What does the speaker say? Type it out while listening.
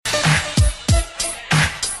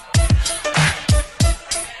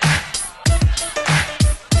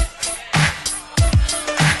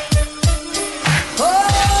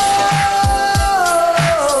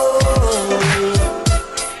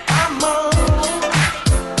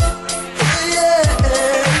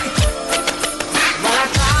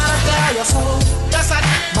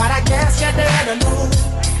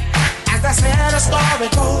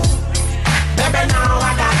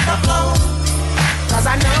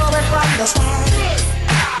the start.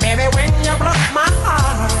 Baby, when you broke my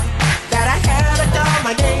heart, that I had to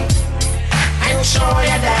come again and show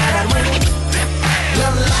you that I win.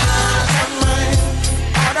 Your lies are mine.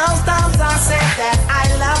 All those times I said that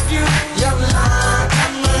I love you, your lies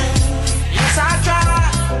are mine. Yes, I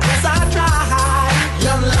tried. Yes, I tried.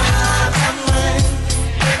 Your lies are mine.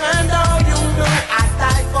 Even though you knew I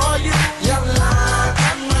died for you, your lies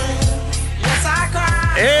are mine. Yes, I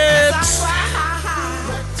cried. It's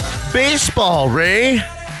baseball, Ray.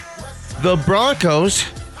 The Broncos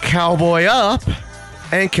cowboy up,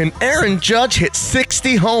 and can Aaron Judge hit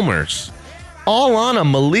 60 homers? All on a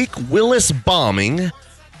Malik Willis bombing,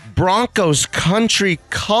 Broncos country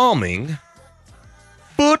calming,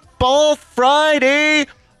 Football Friday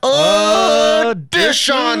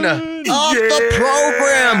edition of the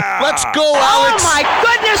program. Let's go, Alex. Oh, my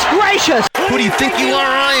goodness gracious. Who do you think you are?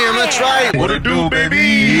 I am. That's right. What it do, baby?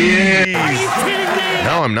 Yeah. Are you kidding me?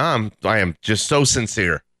 No, I'm not. I am just so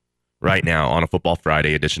sincere right now on a Football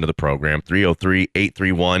Friday edition of the program.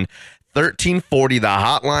 303-831-1340, the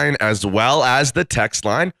hotline as well as the text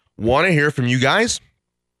line. Want to hear from you guys?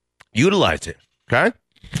 Utilize it, okay?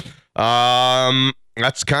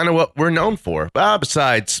 That's kind of what we're known for.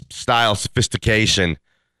 Besides style, sophistication,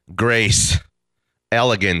 grace,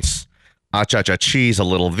 elegance, cheese, a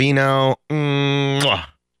little vino.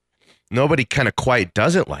 Nobody kind of quite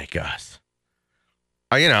does it like us.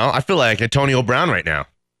 I feel like Antonio Brown right now.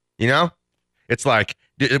 It's like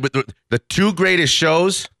the two greatest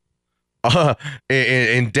shows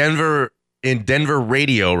in Denver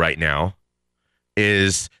radio right now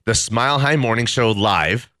is the Smile High Morning Show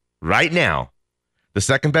live right now. The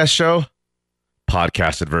second best show,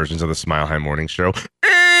 podcasted versions of the Smile High Morning Show.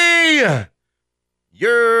 Hey!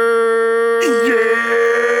 Yeah!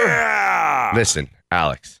 Listen,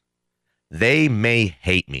 Alex, they may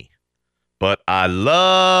hate me, but I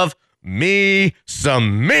love me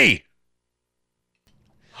some me.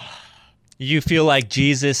 You feel like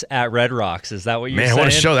Jesus at Red Rocks. Is that what you're saying? Man, what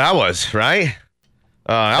a show that was, right?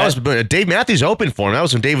 That was Dave Matthews opened for him. That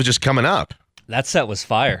was when Dave was just coming up. That set was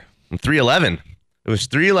fire. 311. It was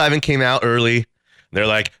 311 came out early. They're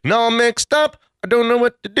like, no, I'm mixed up. I don't know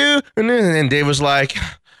what to do. And then Dave was like,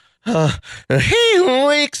 he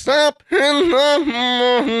wakes up in the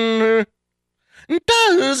morning,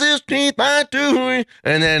 does his teeth by doing.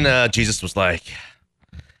 And then Jesus was like,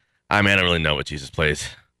 I don't really know what Jesus plays.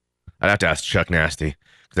 I'd have to ask Chuck Nasty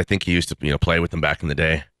because I think he used to, play with them back in the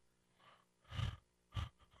day.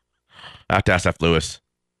 I have to ask F. Lewis,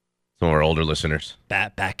 some of our older listeners.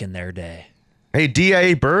 Back in their day. Hey,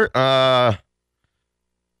 D.A. Burt, you're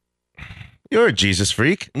a Jesus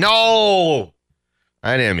freak. No,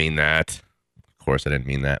 I didn't mean that. Of course, I didn't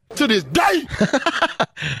mean that. To this day.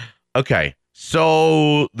 Okay,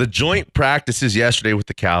 so the joint practices yesterday with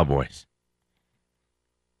the Cowboys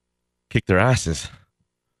kicked their asses.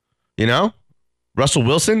 Russell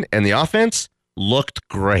Wilson and the offense looked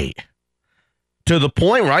great. To the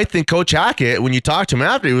point where I think Coach Hackett, when you talked to him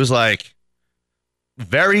after, he was like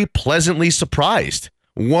very pleasantly surprised.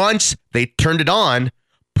 Once they turned it on,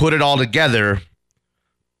 put it all together,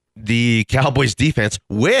 the Cowboys defense,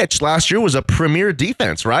 which last year was a premier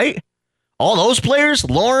defense, right? All those players,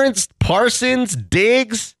 Lawrence, Parsons,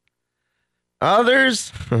 Diggs,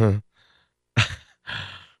 others.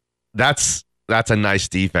 That's a nice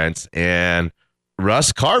defense. And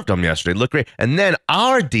Russ carved them yesterday. Looked great. And then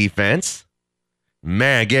our defense,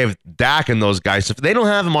 man, gave Dak and those guys. So they don't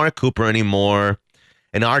have Amari Cooper anymore.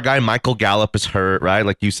 And our guy, Michael Gallup, is hurt, right?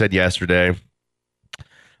 Like you said yesterday.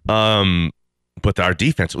 But our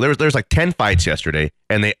defense, there's like 10 fights yesterday,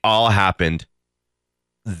 and they all happened.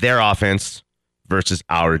 Their offense versus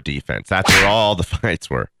our defense. That's where all the fights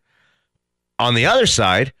were. On the other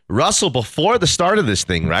side, Russell, before the start of this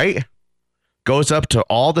thing, right, goes up to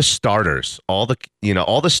all the starters, all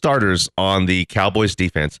the starters on the Cowboys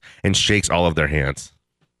defense and shakes all of their hands.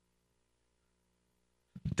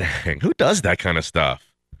 Dang, who does that kind of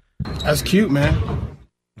stuff? That's cute, man.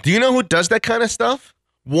 Do you know who does that kind of stuff?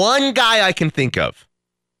 One guy I can think of.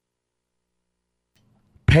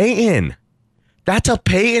 Peyton. That's a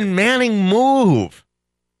Peyton Manning move.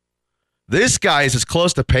 This guy is as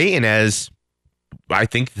close to Peyton as I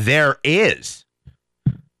think there is.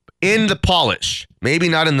 In the polish. Maybe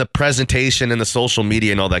not in the presentation and the social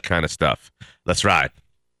media and all that kind of stuff. Let's ride.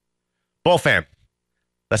 Bull fam.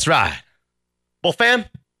 Let's ride. Bull fam.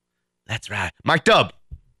 Let's ride. Mike Dub.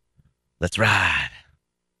 Let's ride.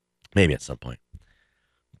 Maybe at some point.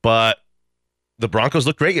 But the Broncos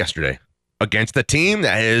looked great yesterday against the team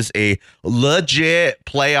that is a legit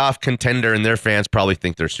playoff contender, and their fans probably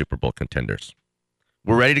think they're Super Bowl contenders.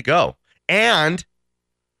 We're ready to go. And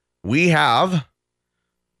We have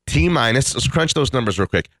T-minus. Let's crunch those numbers real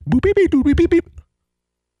quick. Boop, beep, beep, beep, beep, beep.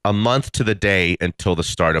 A month to the day until the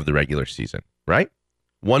start of the regular season, right?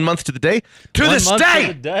 1 month to the day? To this day! To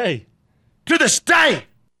the day. To this day!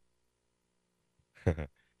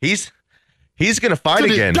 He's going to fight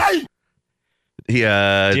again.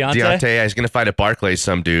 Deontay is going to fight at Barclays,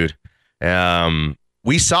 some dude.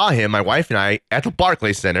 We saw him, my wife and I, at the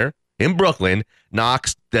Barclays Center in Brooklyn,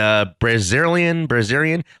 knocks the Brazilian in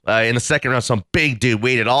the second round. Some big dude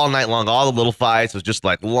waited all night long, all the little fights. It was just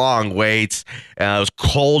like long waits. It was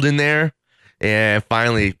cold in there. And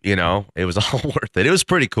finally, it was all worth it. It was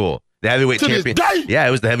pretty cool. The heavyweight champion. Yeah,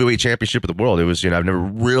 it was the heavyweight championship of the world. It was, I've never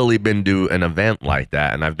really been to an event like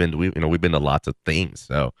that. And we've been to lots of things.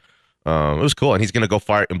 So it was cool. And he's going to go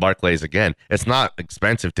fight in Barclays again. It's not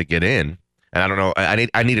expensive to get in. And I don't know.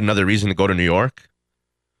 I need another reason to go to New York.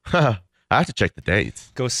 I have to check the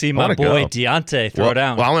dates. Go see my boy Deontay throw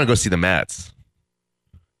down. Well, I want to go see the Mets.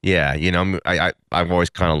 Yeah, I've always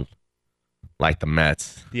kind of liked the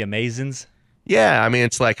Mets. The Amazons. Yeah, I mean,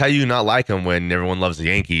 it's like, how do you not like them when everyone loves the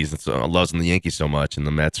Yankees and loves the Yankees so much, and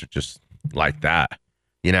the Mets are just like that,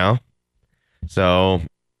 So,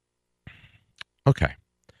 okay.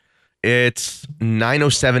 It's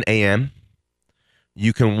 9:07 a.m.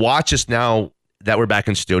 You can watch us now that we're back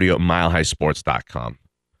in studio at milehighsports.com.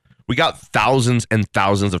 We got thousands and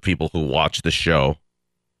thousands of people who watch the show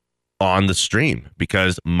on the stream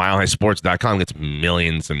because milehighsports.com gets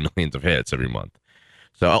millions and millions of hits every month.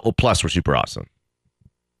 So, plus, we're super awesome,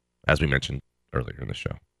 as we mentioned earlier in the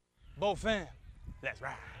show. Bo fam, that's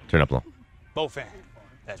right. Turn up low. Bo fam,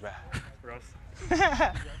 that's right.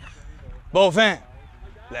 Bo fam,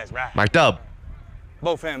 that's right. Mike Dub.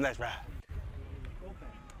 Bo fam, that's right.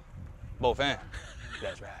 Bo fam,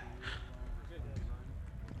 that's right.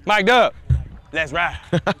 Mike Dub, that's right.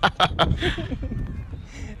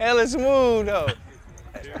 Hella smooth, though.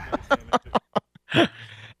 That's right.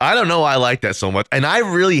 I don't know why I like that so much. And I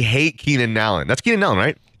really hate Keenan Allen. That's Keenan Allen,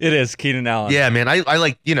 right? It is Keenan Allen. Yeah, man. I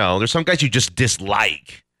like, there's some guys you just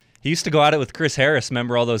dislike. He used to go at it with Chris Harris.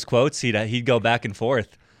 Remember all those quotes? He'd go back and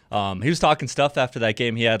forth. He was talking stuff after that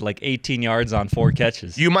game. He had like 18 yards on 4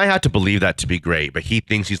 catches. You might have to believe that to be great, but he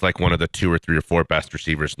thinks he's like one of the 2 or 3 or 4 best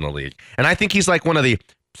receivers in the league. And I think he's like one of the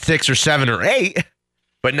 6 or 7 or 8,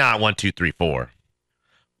 but not 1, 2, 3, 4.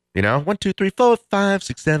 1, 2, 3, 4, 5,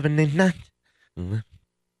 6, 7, 8, 9.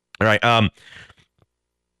 All right.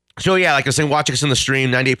 So yeah, like I was saying, watch us on the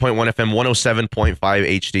stream, 98.1 FM, 107.5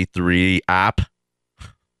 HD3 app. You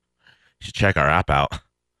should check our app out.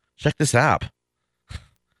 Check this app.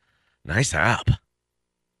 Nice app.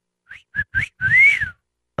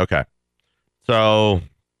 Okay. So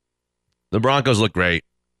the Broncos looked great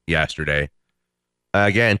yesterday.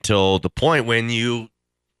 Again, till the point when you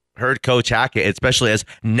heard Coach Hackett, especially as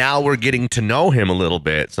now we're getting to know him a little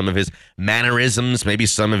bit. Some of his mannerisms, maybe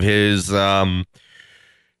some of his, the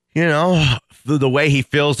way he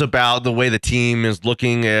feels about the way the team is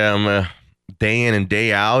looking day in and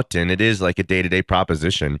day out. And it is like a day-to-day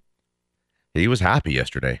proposition. He was happy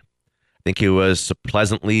yesterday. I think he was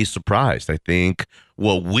pleasantly surprised. I think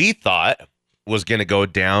what we thought was going to go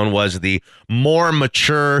down was the more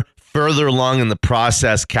mature, further along in the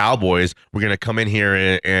process Cowboys were going to come in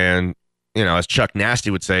here and, as Chuck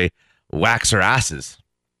Nasty would say, wax our asses.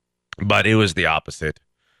 But it was the opposite.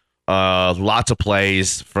 Lots of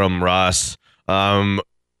plays from Russ.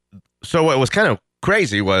 So what was kind of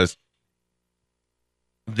crazy was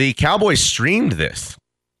the Cowboys streamed this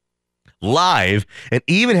live and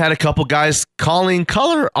even had a couple guys calling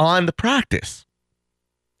color on the practice.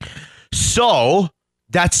 So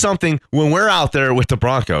that's something when we're out there with the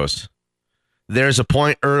Broncos, there's a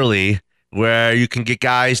point early where you can get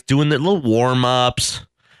guys doing the little warm-ups,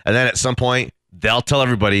 and then at some point they'll tell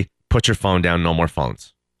everybody, put your phone down, no more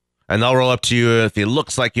phones. And they'll roll up to you if it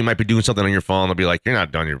looks like you might be doing something on your phone. They'll be like, you're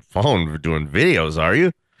not on your phone doing videos, are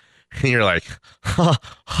you? And you're like,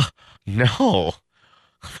 no.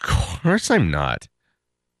 Of course I'm not.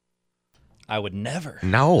 I would never.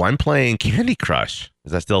 No, I'm playing Candy Crush.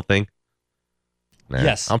 Is that still a thing? Nah.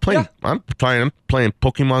 Yes. I'm playing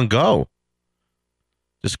Pokemon Go.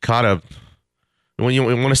 Just caught a. You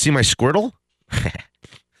want to see my Squirtle?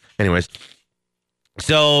 Anyways.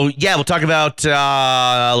 So, yeah, we'll talk about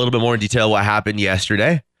a little bit more in detail what happened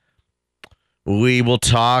yesterday. We will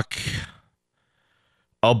talk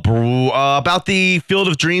about the Field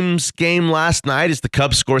of Dreams game last night as the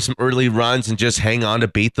Cubs score some early runs and just hang on to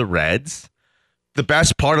beat the Reds. The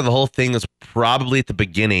best part of the whole thing is probably at the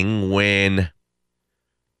beginning when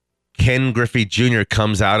Ken Griffey Jr.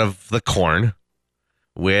 comes out of the corn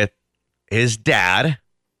with his dad.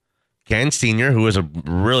 Ken Sr., who is a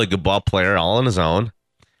really good ball player all on his own.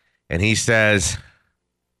 And he says,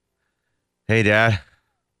 "Hey, Dad,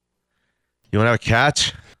 you want to have a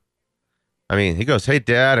catch?" I mean, he goes, "Hey,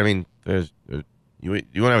 Dad, I mean, you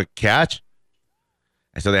want to have a catch?"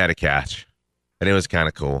 And so they had a catch. And it was kind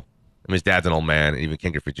of cool. I mean, his dad's an old man. Even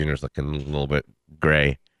Ken Griffey Jr. is looking a little bit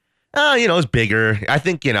gray. It was bigger. I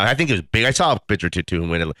think it was big. I saw a picture too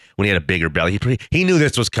when he had a bigger belly. He knew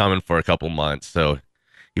this was coming for a couple months, so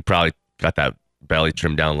he probably got that belly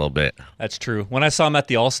trimmed down a little bit. That's true. When I saw him at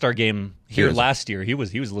the All-Star game here last year, he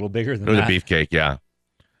was a little bigger than that. It was a beefcake, yeah.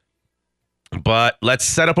 But let's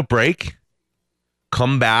set up a break.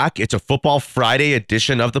 Come back. It's a Football Friday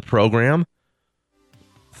edition of the program.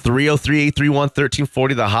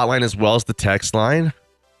 303-831-1340, the hotline as well as the text line.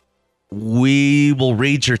 We will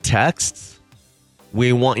read your texts.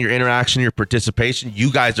 We want your interaction, your participation.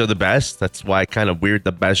 You guys are the best. That's why kind of weird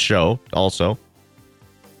the best show also.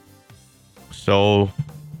 So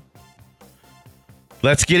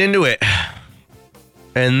let's get into it.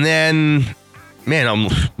 And then, man,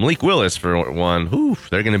 Malik Willis for one.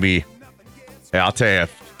 They're going to be, I'll tell you,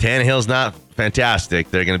 if Tannehill's not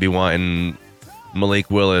fantastic, they're going to be wanting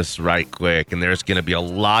Malik Willis right quick, and there's going to be a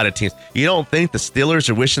lot of teams. You don't think the Steelers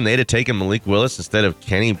are wishing they'd have taken Malik Willis instead of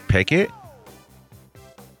Kenny Pickett?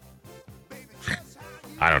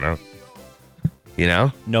 I don't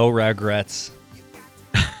know. No regrets.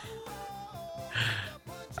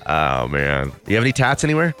 Oh, man. You have any tats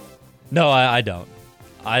anywhere? No, I don't.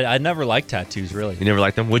 I never liked tattoos, really. You never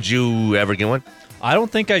liked them? Would you ever get one? I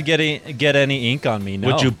don't think I'd get any ink on me, no.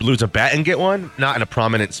 Would you lose a bet and get one? Not in a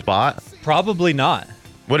prominent spot? Probably not.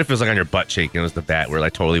 What if it was like on your butt cheek and it was the bet we're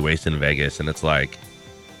like totally wasted in Vegas and it's like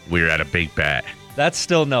we were at a big bet? That's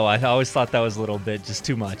still no. I always thought that was a little bit just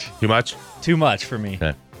too much. Too much? Too much for me.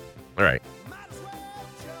 Okay. All right.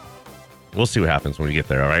 We'll see what happens when we get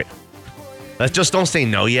there, all right? Let's just don't say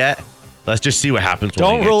no yet. Let's just see what happens when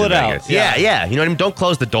we get to Don't rule it Vegas. out. Yeah. You know what I mean? Don't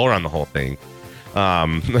close the door on the whole thing.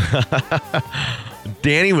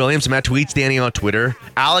 Danny Williams, Matt tweets Danny on Twitter.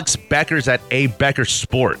 Alex Becker's at A Becker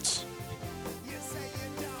Sports.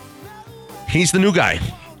 He's the new guy.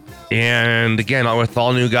 And again, with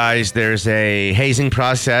all new guys, there's a hazing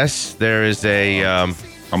process. There is a...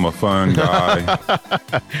 I'm a fun guy.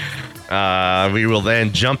 We will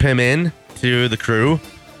then jump him in to the crew.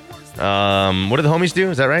 What do the homies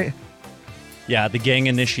do? Is that right? Yeah, the gang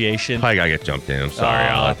initiation. Probably gotta get jumped in. I'm sorry,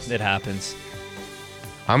 Alex. It happens.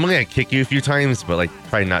 I'm gonna kick you a few times, but like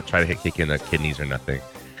probably not try to kick you in the kidneys or nothing.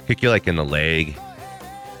 Kick you like in the leg.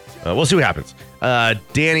 We'll see what happens.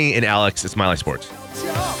 Danny and Alex, it's Smiley Sports.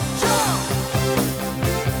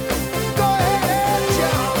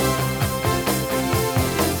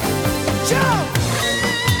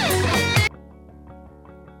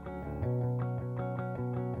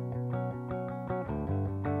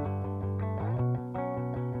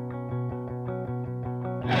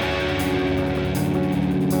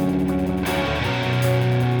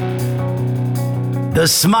 The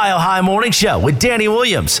Smile High Morning Show with Danny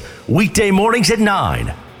Williams. Weekday mornings at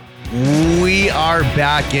 9. We are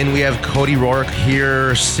back in. We have Cody Roark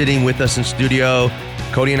here sitting with us in studio.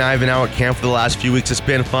 Cody and I have been out at camp for the last few weeks. It's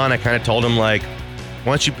been fun. I kind of told him, like,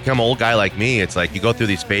 once you become an old guy like me, it's like you go through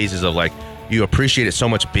these phases of, like, you appreciate it so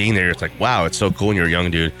much being there. It's like, wow, it's so cool when you're a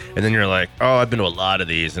young dude. And then you're like, oh, I've been to a lot of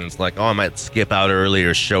these. And it's like, oh, I might skip out early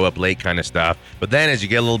or show up late kind of stuff. But then as you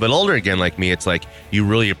get a little bit older again like me, it's like you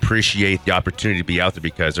really appreciate the opportunity to be out there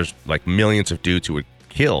because there's like millions of dudes who would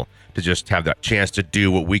kill to just have that chance to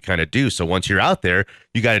do what we kind of do. So once you're out there,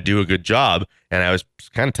 you got to do a good job. And I was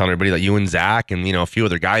kind of telling everybody that you and Zach and, a few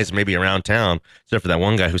other guys maybe around town, except for that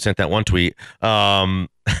one guy who sent that one tweet, are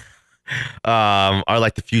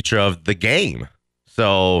like the future of the game.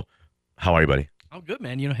 So, how are you, buddy? I'm good,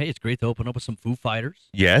 man. Hey, it's great to open up with some Foo Fighters.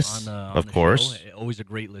 Yes, on of the course. Show. Always a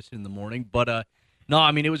great listen in the morning. But, no,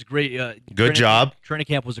 I mean, it was great. Good job. Training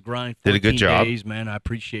camp was a grind. Did a good job. Days, man. I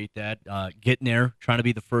appreciate that. Getting there, trying to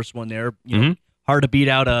be the first one there. Mm-hmm. Hard to beat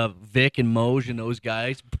out Vic and Moj and those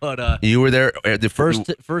guys. But you were there the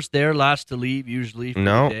first there, last to leave usually.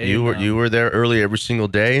 No, the day, you were there early every single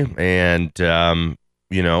day, and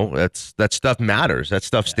that stuff matters. That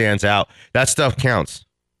stuff stands out. That stuff counts.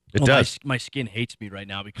 It does. My skin hates me right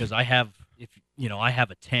now because I have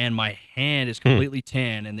a tan. My hand is completely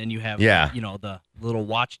tan, and then you have the little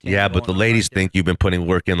watch tan. Yeah, but the ladies think you've been putting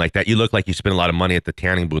work in like that. You look like you spent a lot of money at the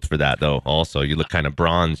tanning booth for that, though. Also, you look kind of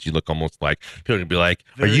bronzed. You look almost like people would be like,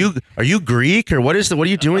 "Are you Greek or what are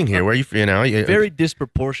you doing here? Where are you? Very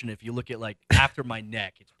disproportionate. If you look at like after my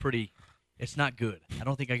neck, it's not good. I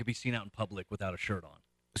don't think I could be seen out in public without a shirt on.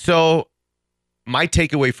 So, my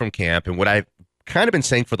takeaway from camp and what I've kind of been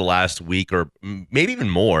saying for the last week or maybe even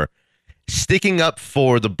more, sticking up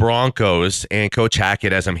for the Broncos and Coach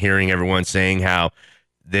Hackett, as I'm hearing everyone saying how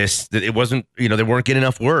that it wasn't, they weren't getting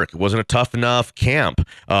enough work. It wasn't a tough enough camp,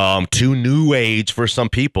 too new age for some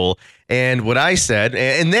people. And what I said,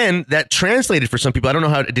 and then that translated for some people, I don't know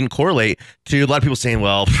how it didn't correlate to a lot of people saying,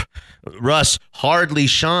 well, Russ hardly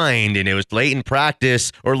shined and it was late in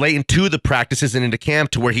practice or late into the practices and into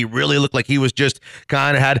camp to where he really looked like he was just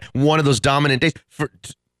kind of had one of those dominant days.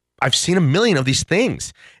 I've seen a million of these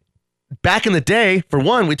things. Back in the day, for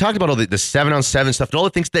one, we talked about all the 7-on-7 stuff and all the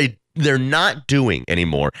things they're not doing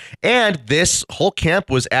anymore. And this whole camp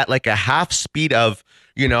was at like a half speed of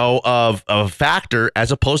factor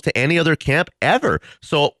as opposed to any other camp ever.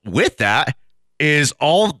 So with that is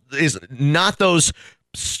not those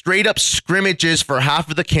straight up scrimmages for half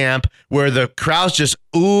of the camp where the crowd's just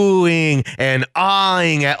oohing and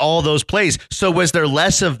ahhing at all those plays. So was there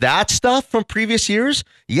less of that stuff from previous years?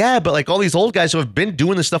 Yeah, but like all these old guys who have been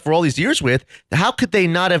doing this stuff for all these years with, how could they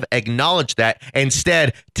not have acknowledged that,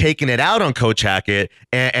 instead taking it out on Coach Hackett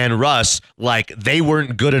and Russ like they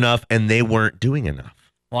weren't good enough and they weren't doing enough?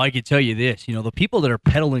 Well, I can tell you this, the people that are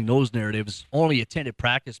peddling those narratives only attended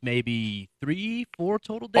practice maybe 3-4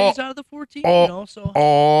 total days out of the 14, so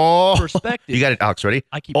perspective. You got it, Alex, ready?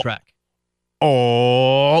 I keep track.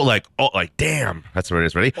 Like damn. That's what it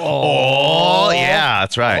is, ready? Yeah,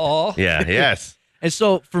 that's right. Yeah, yes. And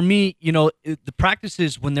so for me, the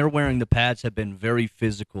practices when they're wearing the pads have been very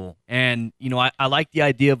physical. And, I like the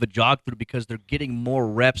idea of a jog through because they're getting more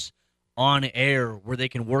reps on air where they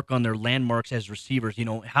can work on their landmarks as receivers.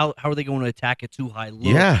 How are they going to attack a too high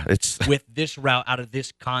look with this route out of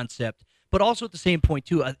this concept? But also at the same point,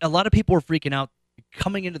 too, a lot of people are freaking out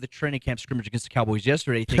coming into the training camp scrimmage against the Cowboys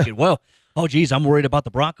yesterday thinking, well, I'm worried about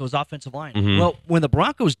the Broncos offensive line. Mm-hmm. Well, when the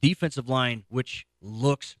Broncos defensive line, which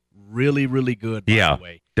looks really, really good, by the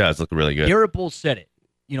way. Does look really good. Garrett Bowles said it.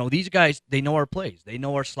 These guys, they know our plays. They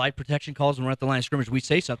know our slide protection calls when we're at the line of scrimmage. We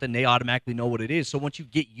say something, they automatically know what it is. So once you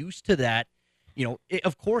get used to that,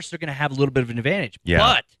 of course they're going to have a little bit of an advantage. Yeah.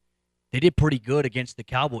 But they did pretty good against the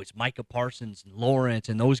Cowboys. Micah Parsons, Lawrence,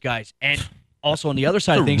 and those guys. And also on the other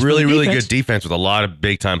side of things, really, really good defense with a lot of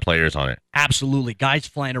big-time players on it. Absolutely. Guys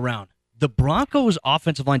flying around. The Broncos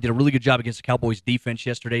offensive line did a really good job against the Cowboys defense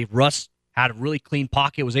yesterday. Russ had a really clean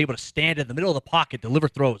pocket, was able to stand in the middle of the pocket, deliver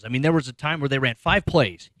throws. I mean, there was a time where they ran 5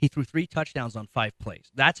 plays. He threw 3 touchdowns on 5 plays.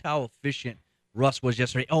 That's how efficient Russ was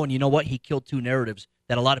yesterday. Oh, and you know what? He killed 2 narratives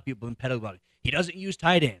that a lot of people have been peddling about. He doesn't use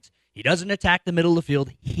tight ends. He doesn't attack the middle of the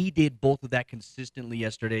field. He did both of that consistently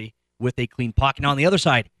yesterday with a clean pocket. Now, on the other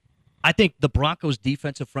side, I think the Broncos'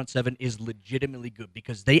 defensive front 7 is legitimately good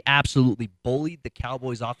because they absolutely bullied the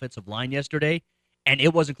Cowboys' offensive line yesterday, and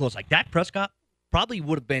it wasn't close. Like, Dak Prescott probably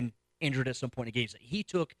would have been injured at some point in games. He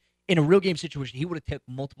took, in a real game situation, he would have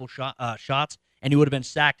taken multiple shots, and he would have been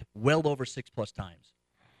sacked well over 6+ times.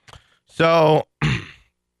 So,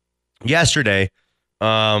 yesterday,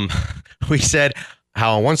 we said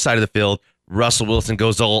how on one side of the field, Russell Wilson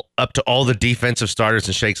goes up to all the defensive starters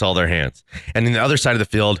and shakes all their hands. And in the other side of the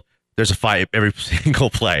field, there's a fight every single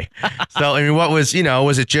play. So, I mean, what was,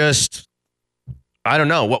 was it just... I don't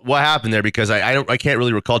know what happened there because I can't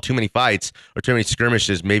really recall too many fights or too many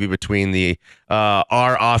skirmishes maybe between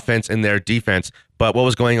our offense and their defense. But what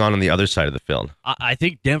was going on the other side of the field? I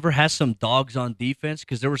think Denver has some dogs on defense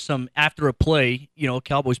because there was some after a play, a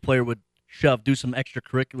Cowboys player would do some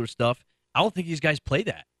extracurricular stuff. I don't think these guys play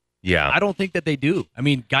that. Yeah, I don't think that they do. I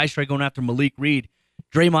mean, guys tried going after Malik Reed.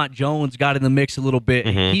 Draymond Jones got in the mix a little bit.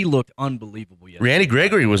 Mm-hmm. He looked unbelievable yesterday. Randy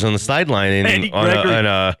Gregory was on the sideline he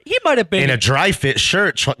might have been in a dry fit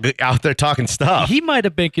shirt out there talking stuff. He might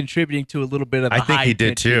have been contributing to a little bit of. I think he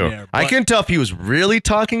did too. There, I couldn't tell if he was really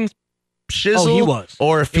talking shizzle. Oh, he was,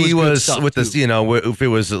 or if he was with this, if it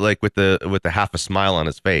was like with the half a smile on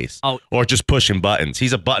his face, or just pushing buttons.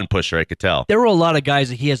 He's a button pusher. I could tell. There were a lot of guys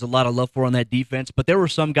that he has a lot of love for on that defense, but there were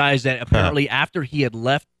some guys that apparently after he had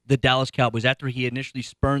left the Dallas Cowboys, after he initially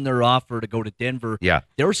spurned their offer to go to Denver,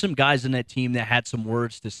 there were some guys in that team that had some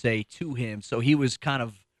words to say to him. So he was kind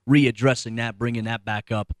of readdressing that, bringing that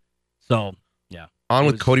back up. So, yeah. On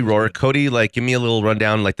with Cody Roark. Cody, give me a little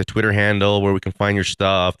rundown, the Twitter handle, where we can find your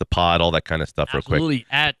stuff, the pod, all that kind of stuff real quick. Absolutely.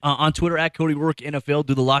 On Twitter, at Cody Roark NFL,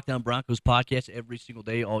 do the Lockdown Broncos podcast every single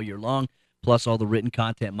day, all year long, plus all the written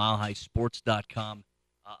content, milehighsports.com.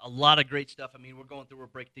 A lot of great stuff. I mean, we're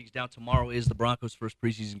breaking things down. Tomorrow is the Broncos' first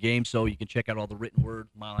preseason game, so you can check out all the written word,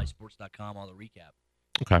 milehighsports.com, all the recap.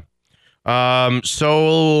 Okay.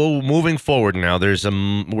 So moving forward now,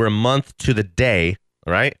 we're a month to the day,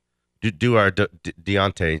 all right? Do our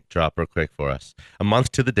Deontay drop real quick for us. A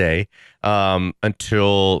month to the day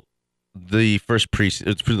until the first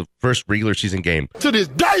regular season game To this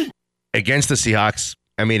day. against the Seahawks.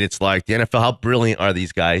 I mean, it's like the NFL. How brilliant are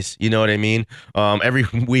these guys? You know what I mean? Every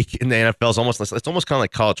week in the NFL is almost kind of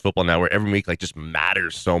like college football now, where every week like just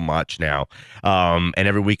matters so much now, and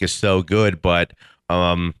every week is so good. But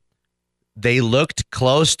they looked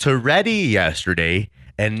close to ready yesterday,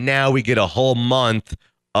 and now we get a whole month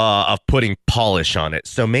of putting polish on it.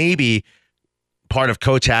 So maybe part of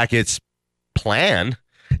Coach Hackett's plan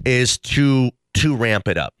is to ramp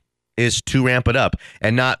it up.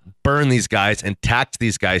 And not burn these guys and tax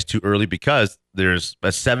these guys too early, because there's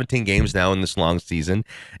 17 games now in this long season,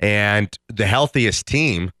 and the healthiest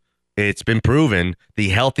team, it's been proven, the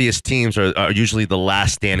healthiest teams are usually the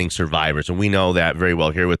last standing survivors, and we know that very well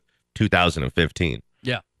here with 2015.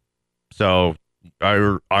 Yeah. So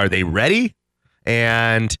are they ready?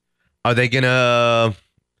 And are they gonna?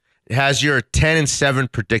 Has your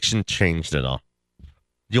 10-7 prediction changed at all? Do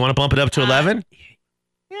you want to bump it up to 11?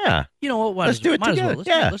 Yeah. You know what? Let's do it might as together. well.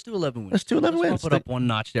 Yeah. Let's do 11 wins. Let's do 11 wins. Bump it up one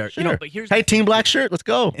notch there. Sure. You know, but here's hey, the Team Black Shirt, let's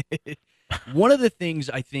go. one of the things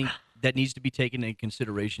I think that needs to be taken into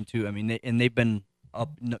consideration too. I mean, they've been up.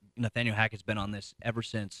 Nathaniel Hackett's been on this ever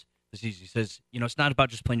since the season. He says, it's not about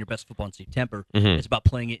just playing your best football in September. Mhm. It's about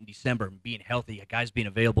playing it in December and being healthy. Guys being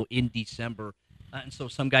available in December, and so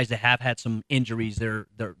some guys that have had some injuries, they're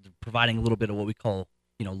providing a little bit of what we call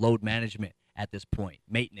load management at this point,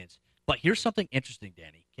 maintenance. But here's something interesting,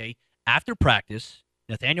 Danny. Okay, after practice,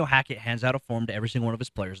 Nathaniel Hackett hands out a form to every single one of his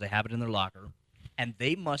players. They have it in their locker, and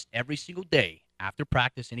they must every single day after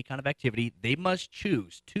practice, any kind of activity, they must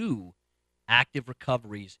choose 2 active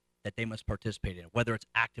recoveries that they must participate in, whether it's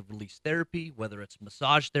active release therapy, whether it's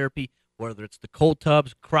massage therapy, whether it's the cold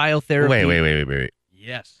tubs, cryotherapy. Wait.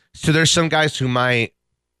 Yes. So there's some guys who might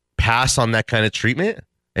pass on that kind of treatment,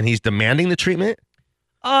 and he's demanding the treatment?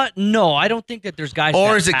 No, I don't think that there's guys.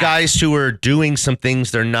 Or that is it pass. guys who are doing some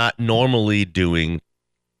things they're not normally doing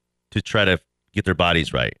to try to get their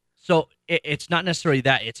bodies right? So it's not necessarily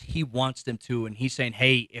that. It's he wants them to, and he's saying,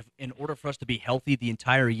 hey, if in order for us to be healthy the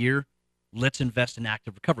entire year, let's invest in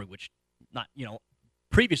active recovery, which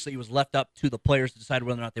previously it was left up to the players to decide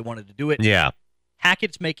whether or not they wanted to do it. Yeah.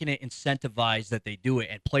 Hackett's making it incentivized that they do it,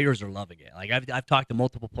 and players are loving it. Like I've talked to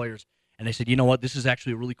multiple players, and they said, you know what, this is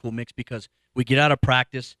actually a really cool mix because we get out of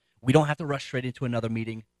practice, we don't have to rush straight into another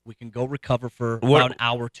meeting. We can go recover for about an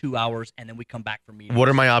hour, 2 hours, and then we come back for meetings. What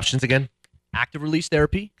are my options again? Active release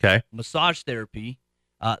therapy, Okay. massage therapy,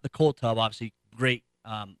 the cold tub, obviously great,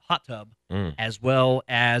 hot tub, as well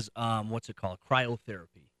as what's it called,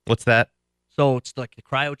 cryotherapy. What's that? So it's like the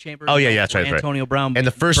cryo chamber. Oh, yeah, that's right. Antonio Brown. And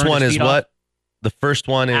the first burned one his is feet off. what? The first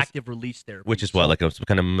one is, Active release therapy. which is what, like some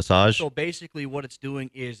kind of massage? So basically what it's doing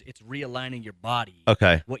is it's realigning your body,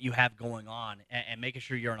 Okay. what you have going on, and making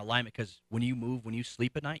sure you're in alignment, because when you move, when you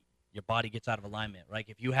sleep at night, your body gets out of alignment, right?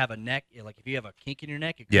 If you have a neck, like if you have a kink in your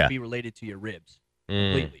neck, it could Yeah. be related to your ribs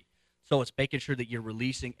completely. So it's making sure that you're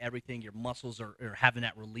releasing everything, your muscles are having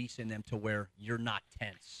that release in them to where you're not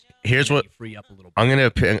tense. Here's And what you free up a little bit. I'm going to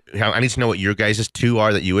pick. I need to know what your guys' 2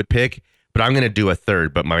 are that you would pick, but I'm going to do a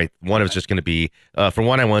third. But my one is just going to be, for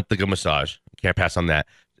one, I want the good massage. Can't pass on that.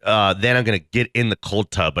 Then I'm going to get in the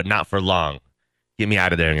cold tub, but not for long. Get me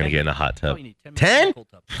out of there. I'm going to get in the hot tub. You need 10 minutes 10? in the cold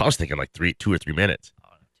tub. I was thinking like 2 or 3 minutes.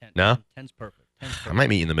 10, No? 10's perfect. 10's I perfect. might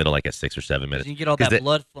meet you in the middle like at 6 or 7 'Cause minutes. you can get all 'Cause that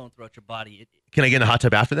blood flowing throughout your body. Can I get in the hot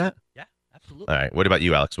tub after that? Yeah, absolutely. All right. What about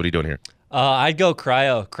you, Alex? What are you doing here? I'd go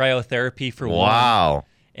cryotherapy for one, Wow.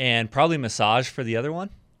 and probably massage for the other one.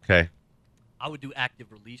 Okay. I would do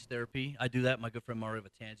active release therapy. I do that. My good friend Mario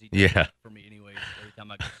Vatanzi does Yeah. that for me anyways. Every time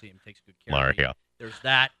I go see him, takes good care of me. Mario. There's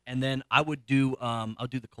that, and then I would do I'll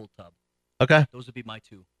do the cold tub. Okay. Those would be my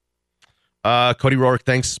 2. Cody Roark,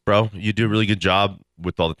 thanks, bro. You do a really good job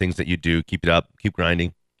with all the things that you do. Keep it up. Keep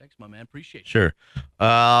grinding. Thanks, my man. Appreciate it. Sure.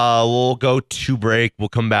 We'll go to break. We'll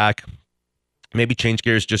come back. Maybe change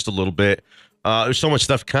gears just a little bit. There's so much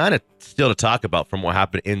stuff kind of still to talk about from what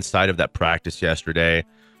happened inside of that practice yesterday.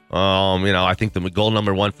 I think the goal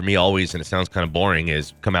number 1 for me always, and it sounds kind of boring,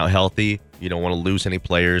 is come out healthy. You don't want to lose any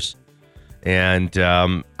players. And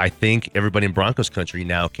I think everybody in Broncos country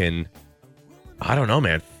now can, I don't know,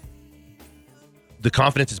 man. The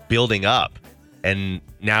confidence is building up. And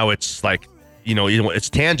now it's like, it's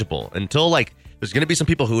tangible. Until there's going to be some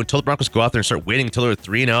people who, until the Broncos go out there and start waiting until they're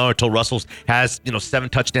 3-0, or until Russell has, 7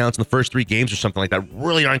 touchdowns in the first 3 games or something like that,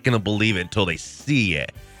 really aren't going to believe it until they see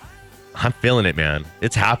it. I'm feeling it, man.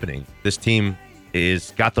 It's happening. This team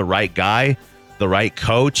is got the right guy, the right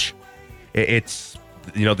coach. It's,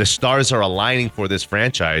 the stars are aligning for this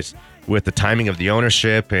franchise with the timing of the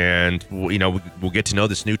ownership, and, we'll get to know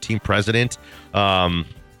this new team president. And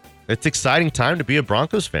It's exciting time to be a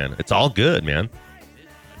Broncos fan. It's all good, man.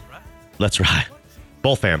 Let's ride.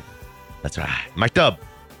 Bull fam. Let's ride. Mike Dub.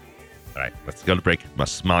 All right, let's go to break.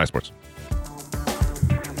 Smile High Sports.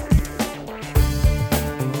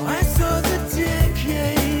 I saw the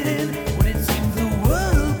decade when it seemed the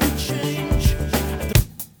world would change.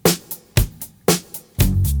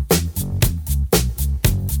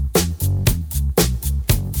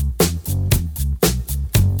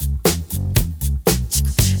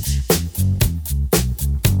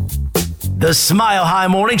 The Smile High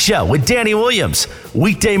Morning Show with Danny Williams.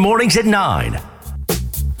 Weekday mornings at 9.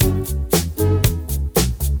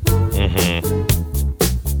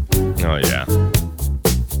 Oh, yeah.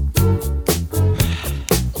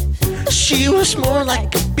 She was more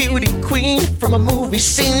like a beauty queen from a movie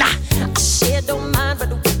scene. I said, don't mind, but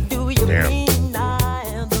what do you Damn. mean? I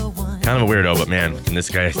am the one. Kind of a weirdo, but man, can this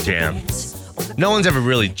guy's jam. No one's ever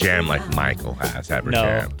really jammed like Michael has ever No.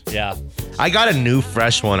 jammed. Yeah. I got a new,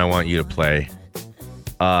 fresh one I want you to play.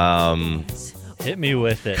 Hit me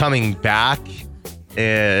with it. Coming back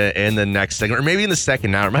in the next segment, or maybe in the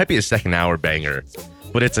second hour. It might be a second hour banger,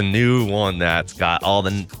 but it's a new one that's got all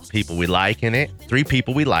the people we like in it. 3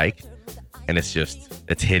 people we like, and it's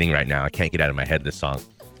hitting right now. I can't get out of my head this song.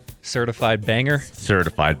 Certified banger.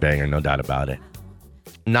 Certified banger, no doubt about it.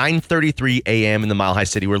 9:33 a.m. in the Mile High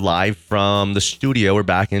City. We're live from the studio. We're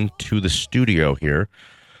back into the studio here.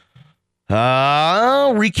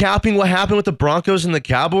 Recapping what happened with the Broncos and the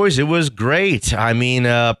Cowboys. It was great. I mean,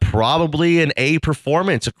 probably an A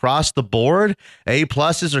performance across the board. A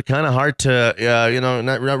pluses are kind of hard to,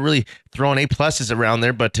 not really throwing A pluses around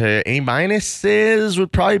there, but A minuses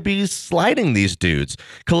would probably be sliding these dudes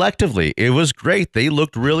collectively. It was great. They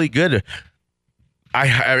looked really good.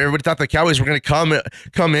 Everybody thought the Cowboys were going to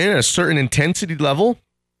come in at a certain intensity level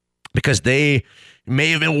because they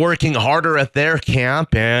may have been working harder at their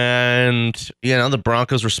camp, and the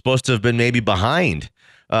Broncos were supposed to have been maybe behind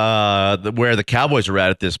where the Cowboys are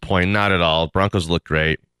at this point. Not at all. Broncos look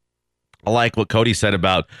great. I like what Cody said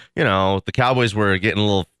about the Cowboys were getting a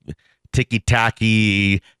little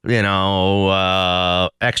ticky-tacky, extra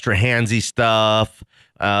handsy stuff,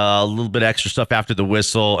 a little bit extra stuff after the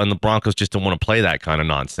whistle, and the Broncos just don't want to play that kind of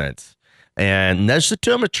nonsense. And there's a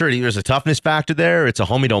maturity. There's a toughness factor there. It's a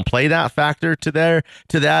homie don't play that factor to that.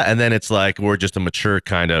 And then it's like we're just a mature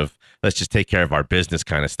kind of let's just take care of our business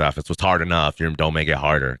kind of stuff. It's what's hard enough. You don't make it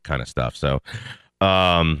harder kind of stuff. So,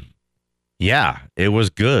 yeah, it was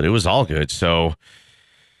good. It was all good. So,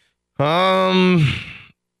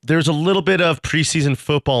 there's a little bit of preseason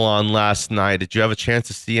football on last night. Did you have a chance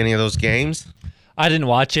to see any of those games? I didn't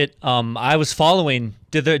watch it. I was following.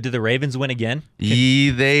 Did the Ravens win again?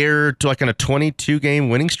 They're like on a 22-game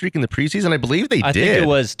winning streak in the preseason. I believe they did. I think it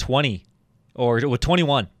was 20 or it was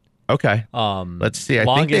 21. Okay. Let's see. I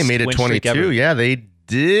think they made it 22. Yeah, they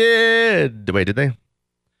did. Wait, did they?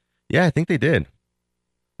 Yeah, I think they did.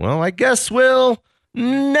 Well, I guess we'll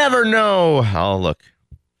never know. I'll look.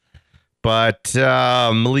 But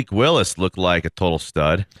Malik Willis looked like a total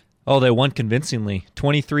stud. Oh, they won convincingly,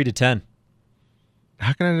 23-10.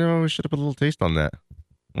 How can I know? We should have put a little taste on that.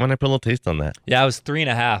 Why didn't I put a little taste on that? Yeah, it was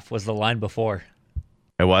 3.5 was the line before.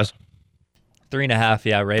 It was? 3.5,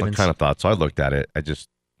 yeah, Ravens. I kind of thought so. I looked at it. I just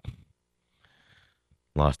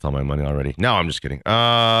lost all my money already. No, I'm just kidding.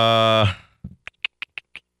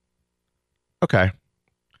 Okay.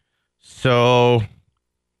 So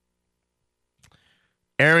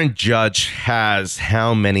Aaron Judge has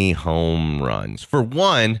how many home runs? For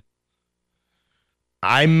one,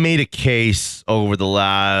 I made a case over the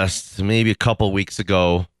last maybe a couple weeks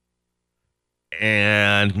ago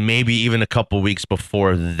and maybe even a couple weeks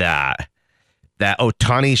before that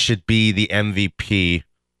Ohtani should be the MVP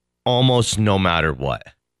almost no matter what,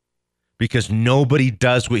 because nobody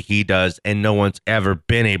does what he does and no one's ever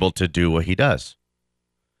been able to do what he does.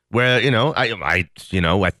 Where, I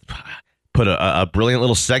put a brilliant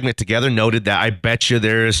little segment together, noted that I bet you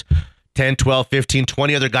there's 10, 12, 15,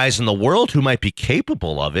 20 other guys in the world who might be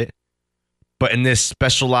capable of it. But in this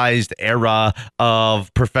specialized era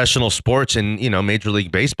of professional sports and, Major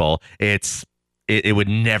League Baseball, it would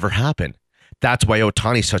never happen. That's why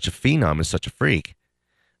Ohtani's such a phenom and such a freak.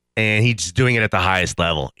 And he's doing it at the highest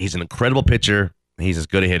level. He's an incredible pitcher. He's as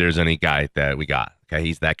good a hitter as any guy that we got. Okay,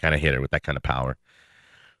 he's that kind of hitter with that kind of power.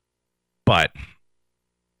 But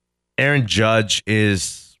Aaron Judge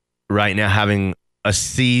is right now having a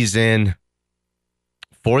season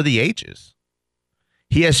for the ages.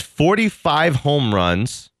 He has 45 home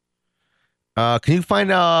runs. Can you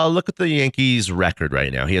look at the Yankees record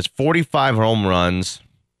right now? He has 45 home runs.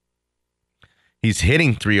 He's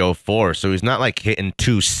hitting 304, so he's not like hitting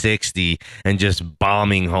 260 and just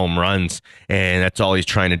bombing home runs, and that's all he's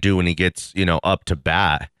trying to do when he gets, up to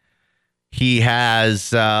bat. He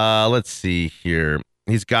has, let's see here.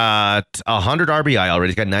 He's got 100 RBI already.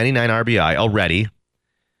 He's got 99 RBI already.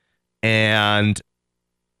 And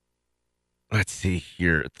let's see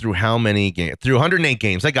here. Through how many games? Through 108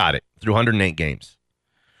 games. I got it. Through 108 games.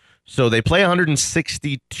 So they play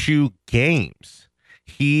 162 games.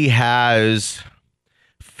 He has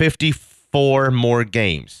 54 more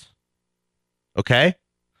games. Okay?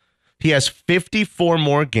 He has 54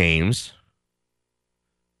 more games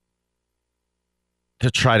to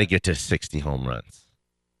try to get to 60 home runs.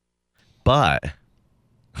 But,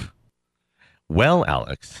 well,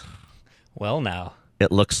 Alex. Well, now.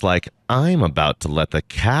 It looks like I'm about to let the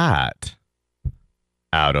cat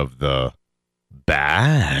out of the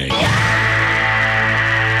bag.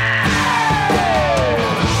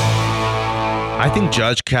 I think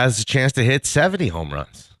Judge has a chance to hit 70 home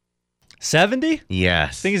runs. 70?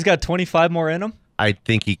 Yes. Think he's got 25 more in him? I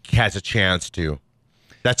think he has a chance to.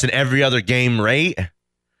 That's an every other game rate.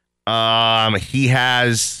 He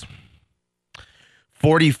has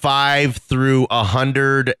 45 through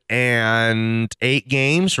 108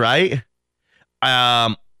 games, right?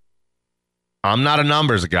 I'm not a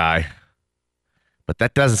numbers guy, but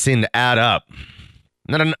that doesn't seem to add up.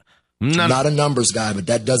 Not a numbers guy, but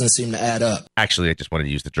that doesn't seem to add up. Actually, I just wanted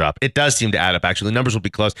to use the drop. It does seem to add up, actually. The numbers will be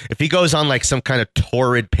close. If he goes on like some kind of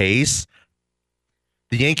torrid pace,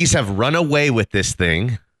 the Yankees have run away with this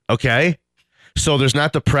thing, okay? So there's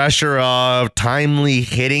not the pressure of timely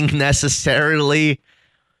hitting necessarily.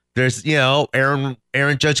 There's, Aaron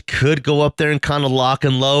Judge could go up there and kind of lock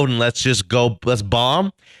and load and let's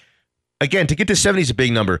bomb. Again, to get to 70 is a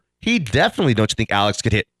big number. He definitely, don't you think Alex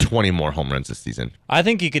could hit 20 more home runs this season? I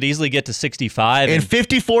think he could easily get to 65. In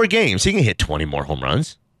 54 games, he can hit 20 more home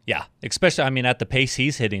runs. Yeah, especially, at the pace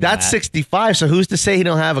he's hitting. That's 65, so who's to say he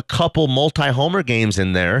don't have a couple multi-homer games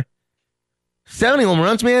in there? 70 home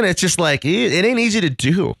runs, man, it's just like, it ain't easy to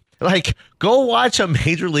do. Like, go watch a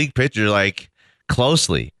major league pitcher,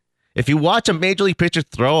 closely. If you watch a major league pitcher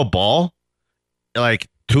throw a ball,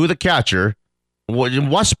 to the catcher, watch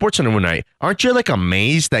SportsCenter one night, aren't you,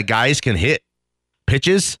 amazed that guys can hit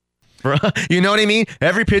pitches? You know what I mean?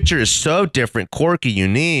 Every pitcher is so different, quirky,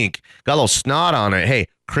 unique, got a little snot on it. Hey,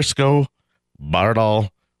 Crisco, Bardal,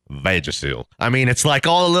 Vagisil.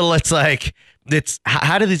 It's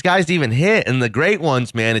how do these guys even hit? And the great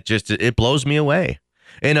ones, man, it blows me away.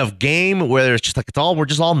 In a game where it's just we're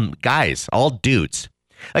just all guys, all dudes.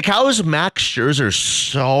 How is Max Scherzer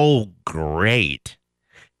so great?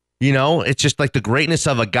 It's just the greatness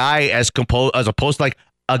of a guy as opposed to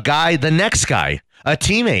a guy, the next guy, a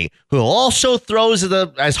teammate who also throws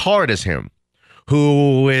as hard as him,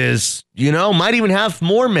 who is, might even have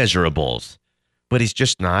more measurables, but he's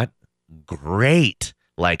just not great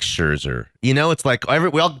like Scherzer. It's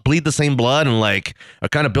we all bleed the same blood and are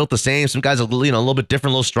kind of built the same. Some guys are, a little bit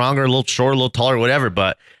different, a little stronger, a little shorter, a little taller, whatever.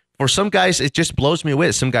 But for some guys, it just blows me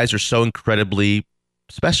away. Some guys are so incredibly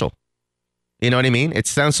special. You know what I mean? It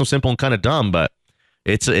sounds so simple and kind of dumb, but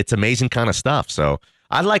it's amazing kind of stuff. So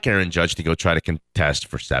I'd like Aaron Judge to go try to contest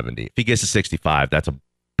for 70. If he gets to 65, that's a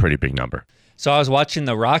pretty big number. So I was watching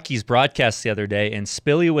the Rockies broadcast the other day, and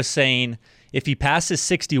Spilly was saying if he passes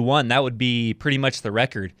 61, that would be pretty much the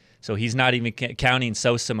record. So he's not even counting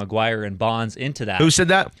Sosa, McGuire, and Bonds into that. Who said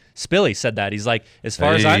that? Spilly said that. He's like, as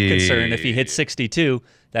far as I'm concerned, if he hits 62,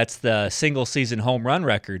 that's the single-season home run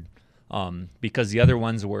record because the other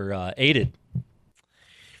ones were aided.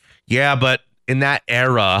 Yeah, but in that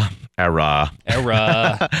era,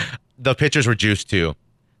 the pitchers were juiced too.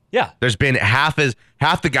 Yeah. There's been half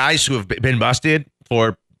the guys who have been busted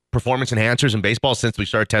for performance enhancers in baseball since we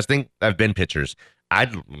started testing have been pitchers.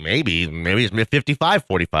 Maybe it's 55,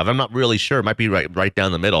 45. I'm not really sure. It might be right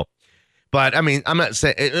down the middle. But I'm not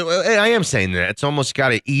saying, I am saying that it's almost got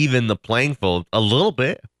to even the playing field a little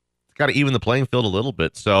bit. It's got to even the playing field a little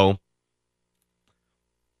bit. So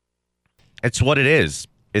it's what it is.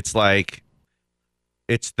 It's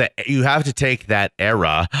you have to take that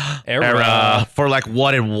era for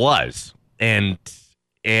what it was and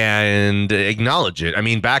acknowledge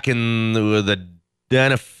it. Back in the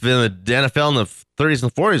NFL in the 30s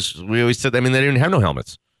and 40s, we always said, they didn't have no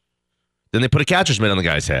helmets. Then they put a catcher's mitt on the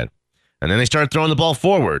guy's head. And then they started throwing the ball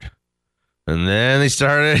forward. And then they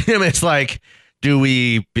started, it's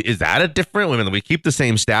is that a different? We keep the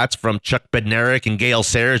same stats from Chuck Bednarik and Gale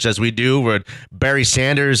Sayers as we do with Barry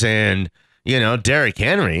Sanders and, Derrick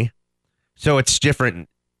Henry. So it's different,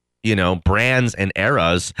 brands and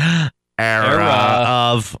era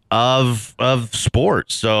of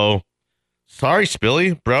sports. So Sorry,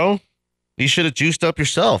 Spilly, bro. You should have juiced up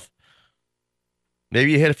yourself.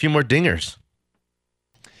 Maybe you hit a few more dingers.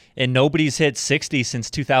 And nobody's hit 60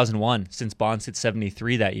 since 2001, since Bonds hit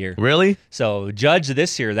 73 that year. Really? So Judge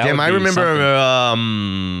this year, that would be I remember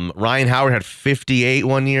Ryan Howard had 58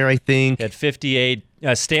 one year, I think. He had 58.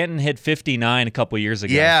 Stanton hit 59 a couple years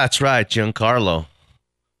ago. Yeah, that's right. Giancarlo.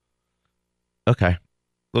 Okay.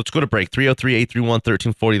 Let's go to break.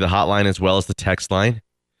 303-831-1340, the hotline as well as the text line.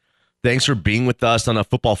 Thanks for being with us on a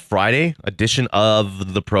Football Friday edition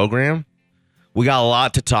of the program. We got a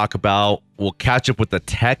lot to talk about. We'll catch up with the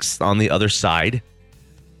text on the other side.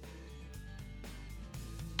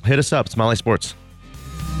 Hit us up, Smiley Sports.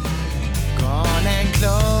 Go on and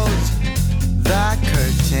close the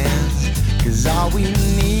curtains, 'cause all we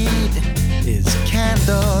need is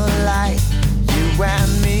candlelight. You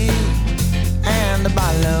and me and a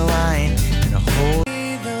bottle of wine and a whole.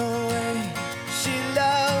 Either way, she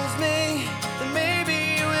loves me, then maybe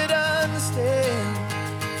you would understand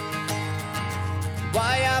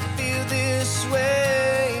why I feel this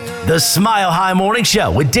way. The Smile High Morning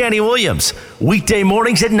Show with Danny Williams. Weekday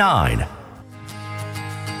mornings at 9.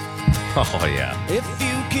 Oh, yeah. If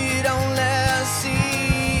you could only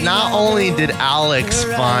see. Not only did Alex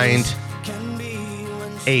find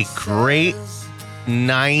a great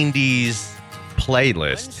 90s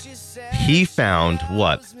playlist, he found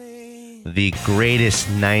what? The greatest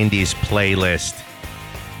 90s playlist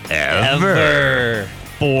ever.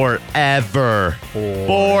 Forever.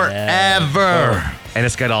 And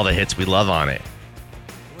it's got all the hits we love on it,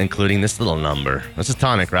 including this little number. This is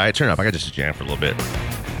Tonic, right? Turn it up. I got just jam for a little bit.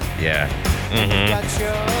 Yeah.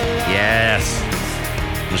 Yes.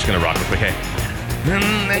 I'm just going to rock real quick. Hey.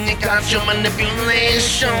 And then you got your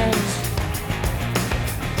manipulations.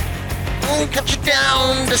 Cut you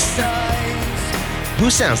down to size. Who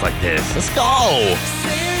sounds like this? Let's go.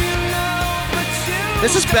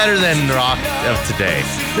 This is better than rock of today.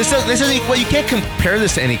 This is well, you can't compare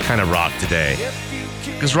this to any kind of rock today.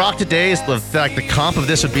 Because rock today is like the comp of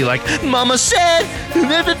this would be like, Mama said, you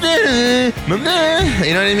know what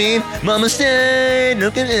I mean? Mama said,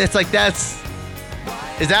 it's like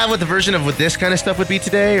is that what the version of what this kind of stuff would be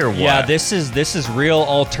today, or what? Yeah, this is real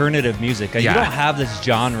alternative music. You don't have this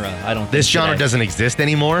genre, I don't think. This genre doesn't exist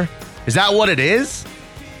anymore? Is that what it is?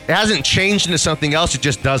 It hasn't changed into something else. It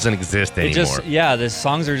just doesn't exist anymore. The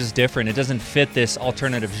songs are just different. It doesn't fit this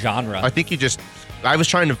alternative genre. I think I was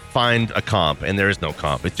trying to find a comp, and there is no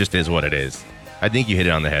comp. It just is what it is. I think you hit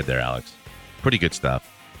it on the head there, Alex. Pretty good stuff.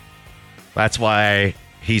 That's why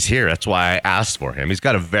he's here. That's why I asked for him. He's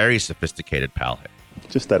got a very sophisticated palate.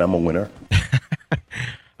 Just that I'm a winner.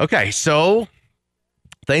 Okay, so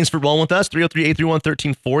thanks for rolling with us.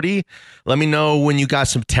 303-831-1340. Let me know when you got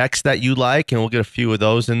some text that you like, and we'll get a few of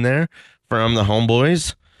those in there from the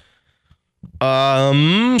homeboys.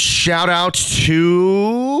 Shout out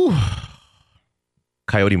to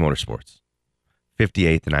Coyote Motorsports,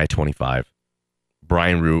 58th and I-25.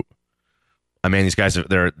 Brian Root. I mean, these guys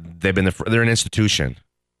they're an institution.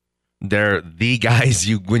 They're the guys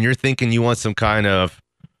when you're thinking you want some kind of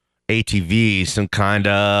ATV, some kind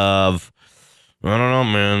of, I don't know,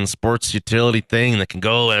 man, sports utility thing that can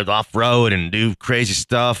go off-road and do crazy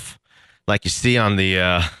stuff like you see on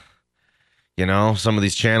the, some of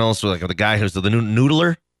these channels, like the guy who's the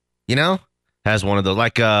noodler, has one of the,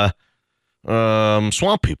 like,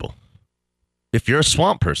 swamp people. If you're a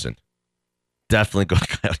swamp person, definitely go to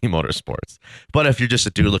Coyote Motorsports. But if you're just a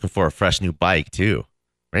dude looking for a fresh new bike, too,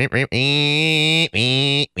 or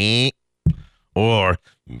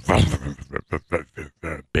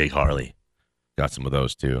Big Harley. Got some of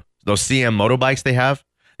those too. Those CM motorbikes they have,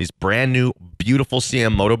 these brand new, beautiful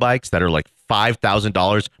CM motorbikes that are like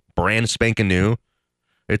 $5,000, brand spanking new.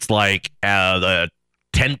 It's like the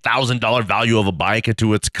 $10,000 value of a bike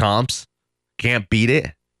into its comps. Can't beat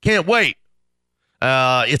it. Can't wait.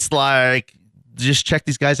 It's like, just check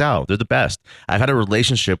these guys out. They're the best. I've had a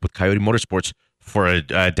relationship with Coyote Motorsports for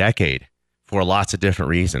a decade for lots of different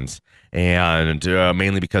reasons. And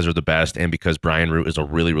mainly because they're the best and because Brian Root is a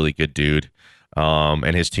really, really good dude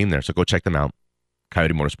and his team there. So go check them out.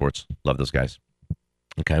 Coyote Motorsports. Love those guys.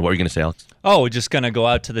 Okay, what were you going to say, Alex? Oh, just going to go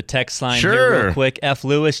out to the text line here real quick. F.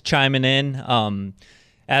 Lewis chiming in.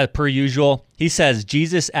 As per usual, he says,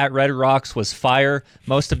 Jesus at Red Rocks was fire.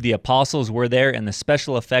 Most of the apostles were there, and the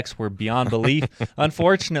special effects were beyond belief.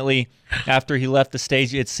 Unfortunately, after he left the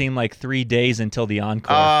stage, it seemed like 3 days until the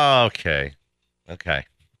encore. Oh, okay.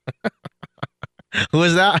 Who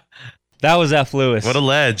is that? That was F. Lewis. What a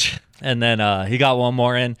ledge. And then he got one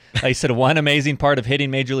more in. He said, one amazing part of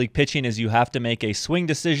hitting Major League pitching is you have to make a swing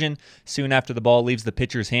decision soon after the ball leaves the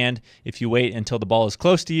pitcher's hand. If you wait until the ball is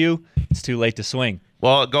close to you, it's too late to swing.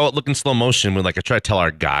 Well, go look in slow motion when, like, I try to tell our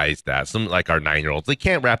guys that. Some, like, our 9-year-olds, they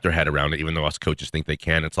can't wrap their head around it, even though us coaches think they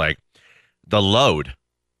can. It's like the load.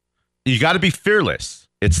 You got to be fearless.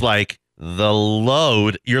 It's like the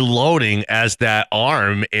load, you're loading as that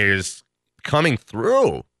arm is coming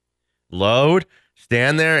through. Load,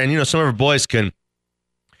 stand there, and, some of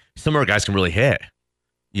our guys can really hit.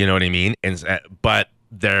 You know what I mean? But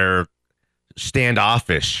they're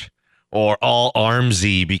standoffish or all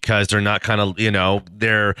armsy because they're not kind of,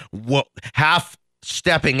 they're half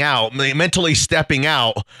stepping out, mentally stepping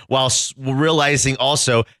out while realizing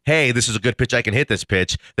also, hey, this is a good pitch. I can hit this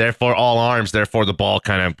pitch. Therefore, all arms. Therefore, the ball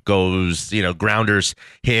kind of goes, grounders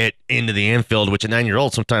hit into the infield, which a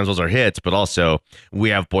 9-year-old, sometimes those are hits. But also, we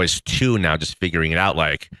have boys too now just figuring it out.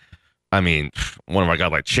 Like, one of our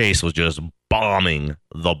guys like Chase was just bombing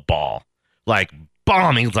the ball. Like,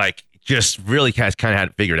 just really kind of had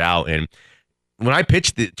it figured out. And when I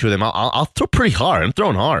pitched it to them, I'll throw pretty hard. I'm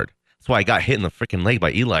throwing hard. That's why I got hit in the freaking leg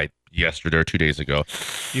by Eli yesterday or 2 days ago.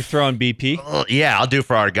 You throwing BP? Yeah, I'll do it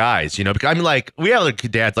for our guys, because we have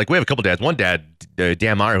dads, we have a couple dads. One dad,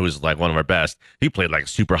 Dan Meyer, who's like one of our best, he played like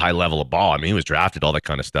super high level of ball. He was drafted, all that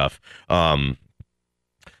kind of stuff.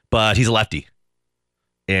 But he's a lefty.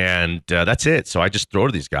 And that's it. So I just throw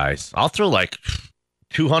to these guys. I'll throw like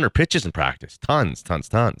 200 pitches in practice. Tons.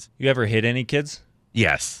 You ever hit any kids?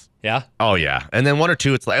 Yes. Yeah? Oh, yeah. And then 1 or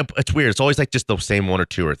 2, it's weird. It's always like just the same 1 or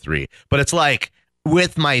 2 or 3. But it's like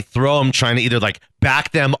with my throw, I'm trying to either like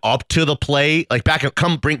back them up to the plate, like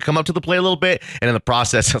come up to the plate a little bit. And in the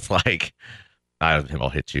process, it's like, I'll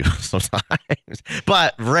hit you sometimes.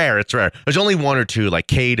 But it's rare. There's only 1 or 2, like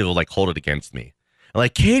Cade will like hold it against me. I'm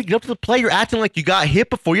like, Cade, get up to the plate. You're acting like you got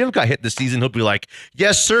hit before. You haven't got hit this season. He'll be like,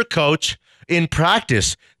 yes, sir, coach. In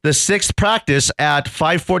practice, the 6th practice at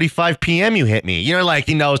 5:45 p.m. you hit me.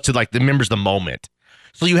 He knows to remembers the moment.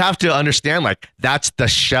 So you have to understand that's the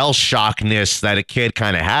shell shockness that a kid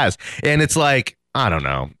kind of has. And it's like, I don't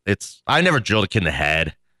know. I never drilled a kid in the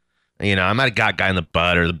head. I might have got a guy in the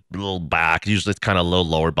butt or the little back. Usually it's kind of low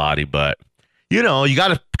lower body, but you got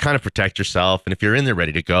to kind of protect yourself. And if you're in there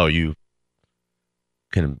ready to go, you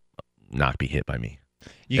can not be hit by me.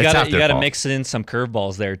 You gotta mix in some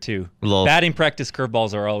curveballs there too. Batting practice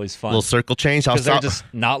curveballs are always fun. Little circle change because they're just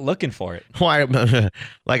not looking for it. Why?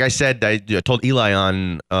 Like I said, I told Eli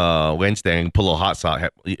on Wednesday and put a little hot sauce.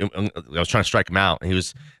 I was trying to strike him out. He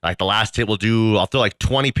was like, the last hit I'll throw like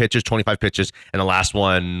 20 pitches, 25 pitches, and the last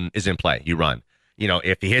one is in play. You run.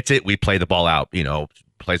 If he hits it, we play the ball out.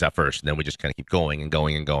 Plays out first, and then we just kind of keep going and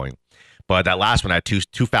going and going. But that last one, I had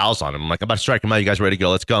two fouls on him. I'm like, I'm about to strike him out. You guys ready to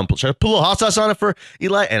go? Let's go. Should I put a little hot sauce on it for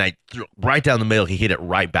Eli? And I threw right down the middle. He hit it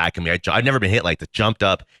right back at me. I've never been hit like that. Jumped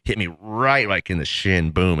up, hit me right in the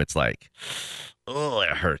shin. Boom. It's like, oh, it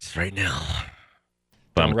hurts right now.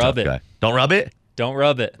 But Don't rub it. Guy. Don't rub it? Don't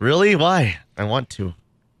rub it. Really? Why? I want to.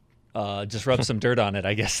 Just rub some dirt on it,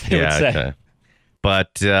 I guess they would say. Okay.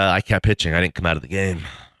 But I kept pitching. I didn't come out of the game.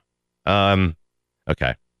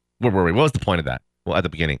 Okay. Where were we? What was the point of that? Well, at the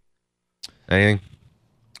beginning. Anything?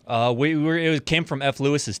 It came from F.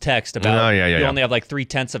 Lewis's text about you only have like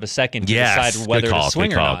 0.3 of a second to decide whether to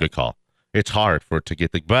swing or not. Good call. It's hard for it to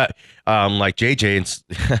get but like JJ,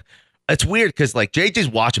 it's weird because like JJ's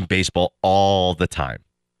watching baseball all the time.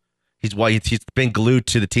 He's been glued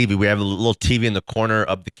to the TV. We have a little TV in the corner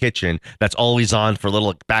of the kitchen that's always on for a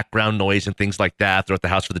little background noise and things like that throughout the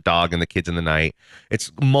house for the dog and the kids in the night.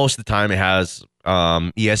 It's most of the time it has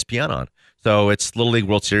ESPN on. So it's Little League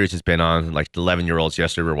World Series has been on, like the 11-year-olds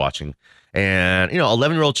yesterday we were watching. And,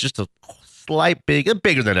 11-year-olds just a slight bigger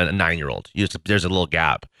than a 9-year-old. There's a little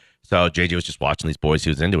gap. So JJ was just watching these boys. He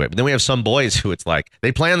was into it. But then we have some boys who it's like,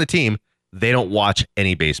 they play on the team. They don't watch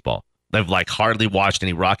any baseball. They've like hardly watched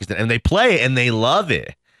any Rockies. And they play and they love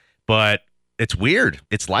it. But it's weird.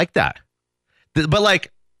 It's like that. But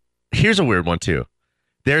like, here's a weird one too.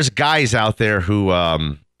 There's guys out there who,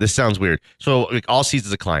 this sounds weird. So like, all sees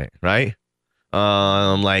as a client, right?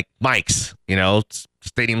 Like Mike's,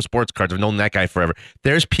 Stadium Sports Cards. I've known that guy forever.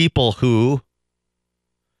 There's people who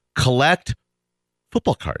collect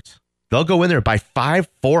football cards. They'll go in there, buy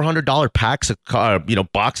 $400 packs of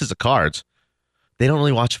boxes of cards. They don't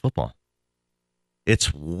really watch football.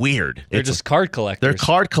 It's weird. They're just card collectors. They're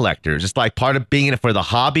card collectors. It's like part of being in it for the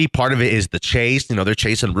hobby. Part of it is the chase. They're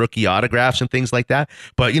chasing rookie autographs and things like that.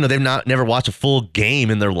 But they've never watched a full game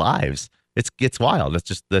in their lives. It's wild.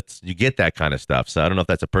 You get that kind of stuff. So I don't know if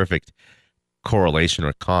that's a perfect correlation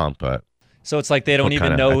or comp, but So it's like they don't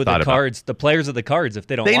even know the cards, the players of the cards, if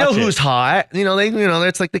they don't. They watch know who's it. hot.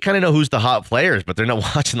 It's like they kind of know who's the hot players, but they're not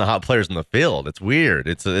watching the hot players in the field. It's weird.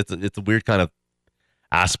 It's a weird kind of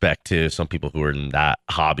aspect to some people who are in that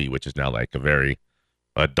hobby, which is now like a very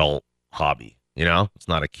adult hobby. It's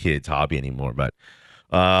not a kid's hobby anymore. But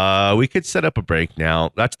we could set up a break now.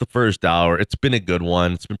 That's the first hour. It's been a good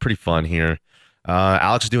one. It's been pretty fun here.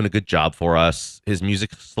 Alex is doing a good job for us. His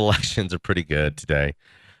music selections are pretty good today.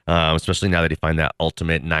 Especially now that he found that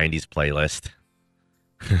ultimate 90s playlist.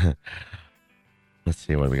 Let's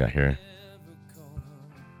see what we got here.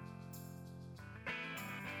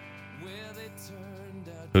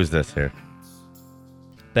 Who's this here?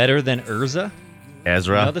 Better Than Urza?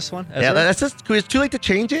 Ezra. You know this one? Ezra? Yeah, that's just, it's too late to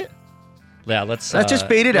change it? Yeah, let's just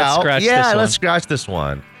fade it out. Let's scratch this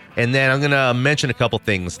one. And then I'm going to mention a couple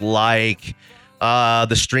things like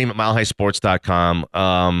the stream at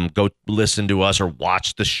milehighsports.com. Go listen to us or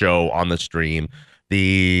watch the show on the stream.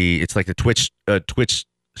 It's like the Twitch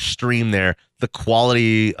stream there. The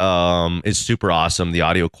quality is super awesome. The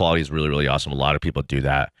audio quality is really, really awesome. A lot of people do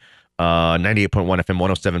that. 98.1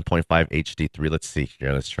 FM, 107.5 HD3. Let's see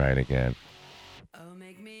here. Let's try it again.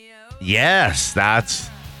 Yes, that's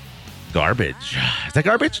garbage. Is that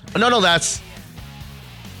garbage? No, that's...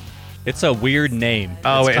 It's a weird name.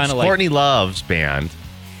 Oh, it's Courtney Love's band.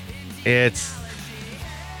 It's...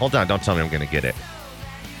 Hold on, don't tell me I'm going to get it.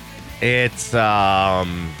 It's...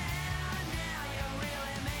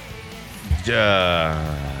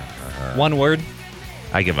 One word?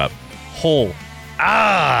 I give up. Hole.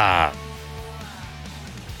 Ah!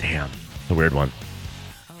 Damn. It's a weird one.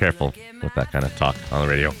 Careful with that kind of talk on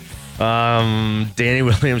the radio. Danny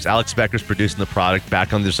Williams, Alex Becker's producing the product.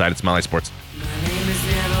 Back on the other side, it's Mile High Sports. My name is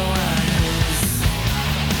Never